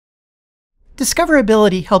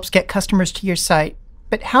Discoverability helps get customers to your site,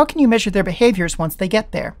 but how can you measure their behaviors once they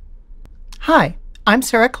get there? Hi, I'm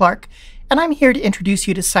Sarah Clark, and I'm here to introduce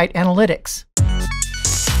you to Site Analytics.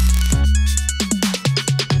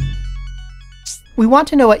 We want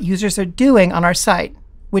to know what users are doing on our site,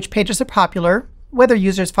 which pages are popular, whether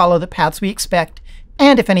users follow the paths we expect,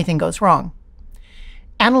 and if anything goes wrong.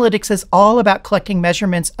 Analytics is all about collecting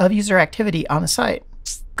measurements of user activity on a site.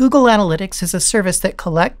 Google Analytics is a service that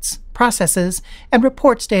collects, processes, and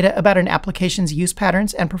reports data about an application's use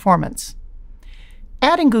patterns and performance.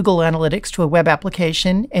 Adding Google Analytics to a web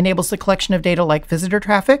application enables the collection of data like visitor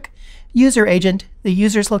traffic, user agent, the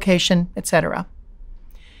user's location, etc.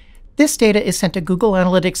 This data is sent to Google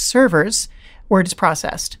Analytics servers, where it is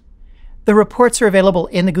processed. The reports are available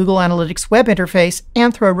in the Google Analytics web interface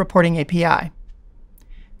and through a reporting API.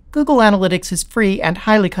 Google Analytics is free and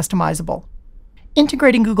highly customizable.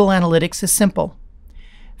 Integrating Google Analytics is simple.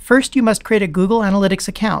 First, you must create a Google Analytics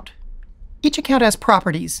account. Each account has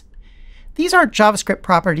properties. These aren't JavaScript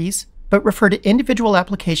properties, but refer to individual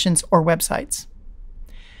applications or websites.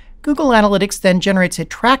 Google Analytics then generates a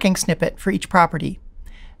tracking snippet for each property.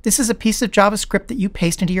 This is a piece of JavaScript that you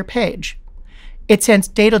paste into your page. It sends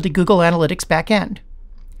data to Google Analytics backend.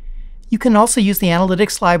 You can also use the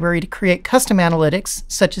Analytics library to create custom analytics,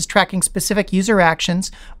 such as tracking specific user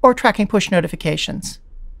actions or tracking push notifications.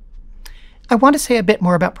 I want to say a bit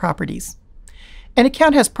more about properties. An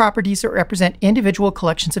account has properties that represent individual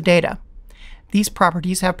collections of data. These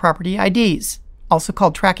properties have property IDs, also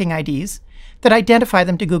called tracking IDs, that identify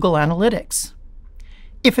them to Google Analytics.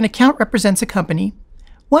 If an account represents a company,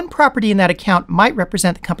 one property in that account might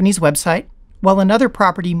represent the company's website, while another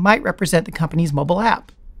property might represent the company's mobile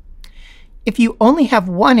app. If you only have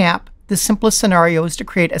one app, the simplest scenario is to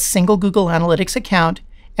create a single Google Analytics account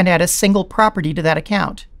and add a single property to that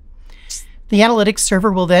account. The Analytics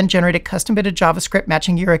server will then generate a custom bit of JavaScript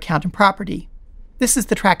matching your account and property. This is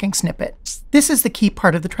the tracking snippet. This is the key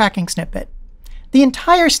part of the tracking snippet. The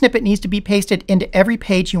entire snippet needs to be pasted into every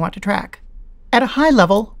page you want to track. At a high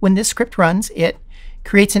level, when this script runs, it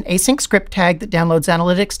creates an async script tag that downloads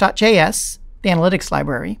analytics.js, the analytics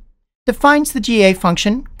library, defines the GA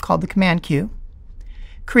function, called the command queue,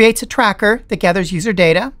 creates a tracker that gathers user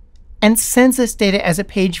data, and sends this data as a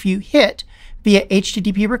page view hit via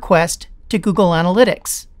HTTP request to Google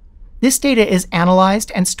Analytics. This data is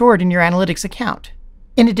analyzed and stored in your Analytics account.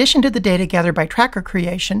 In addition to the data gathered by tracker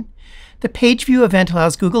creation, the page view event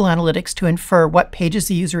allows Google Analytics to infer what pages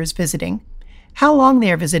the user is visiting, how long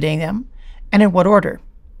they are visiting them, and in what order.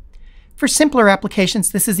 For simpler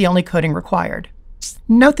applications, this is the only coding required.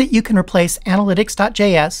 Note that you can replace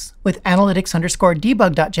analytics.js with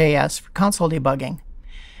analytics_debug.js for console debugging.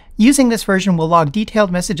 Using this version will log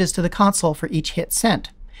detailed messages to the console for each hit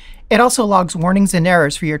sent. It also logs warnings and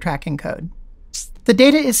errors for your tracking code. The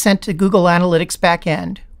data is sent to Google Analytics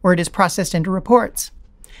backend, where it is processed into reports.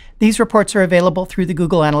 These reports are available through the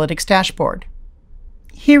Google Analytics dashboard.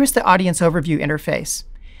 Here is the audience overview interface.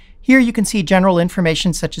 Here you can see general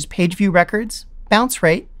information such as page view records, bounce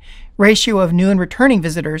rate, ratio of new and returning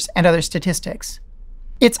visitors, and other statistics.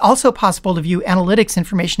 It's also possible to view analytics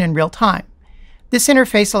information in real time. This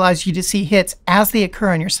interface allows you to see hits as they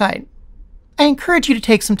occur on your site. I encourage you to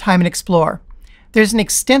take some time and explore. There's an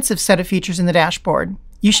extensive set of features in the dashboard.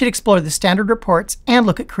 You should explore the standard reports and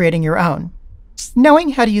look at creating your own. Knowing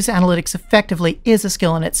how to use analytics effectively is a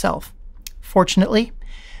skill in itself. Fortunately,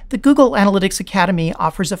 the Google Analytics Academy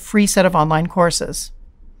offers a free set of online courses.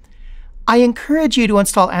 I encourage you to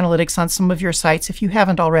install Analytics on some of your sites if you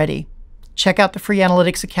haven't already. Check out the free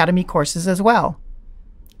Analytics Academy courses as well.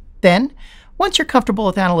 Then, once you're comfortable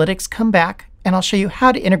with Analytics, come back and I'll show you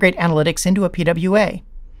how to integrate Analytics into a PWA.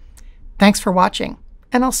 Thanks for watching,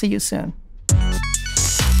 and I'll see you soon.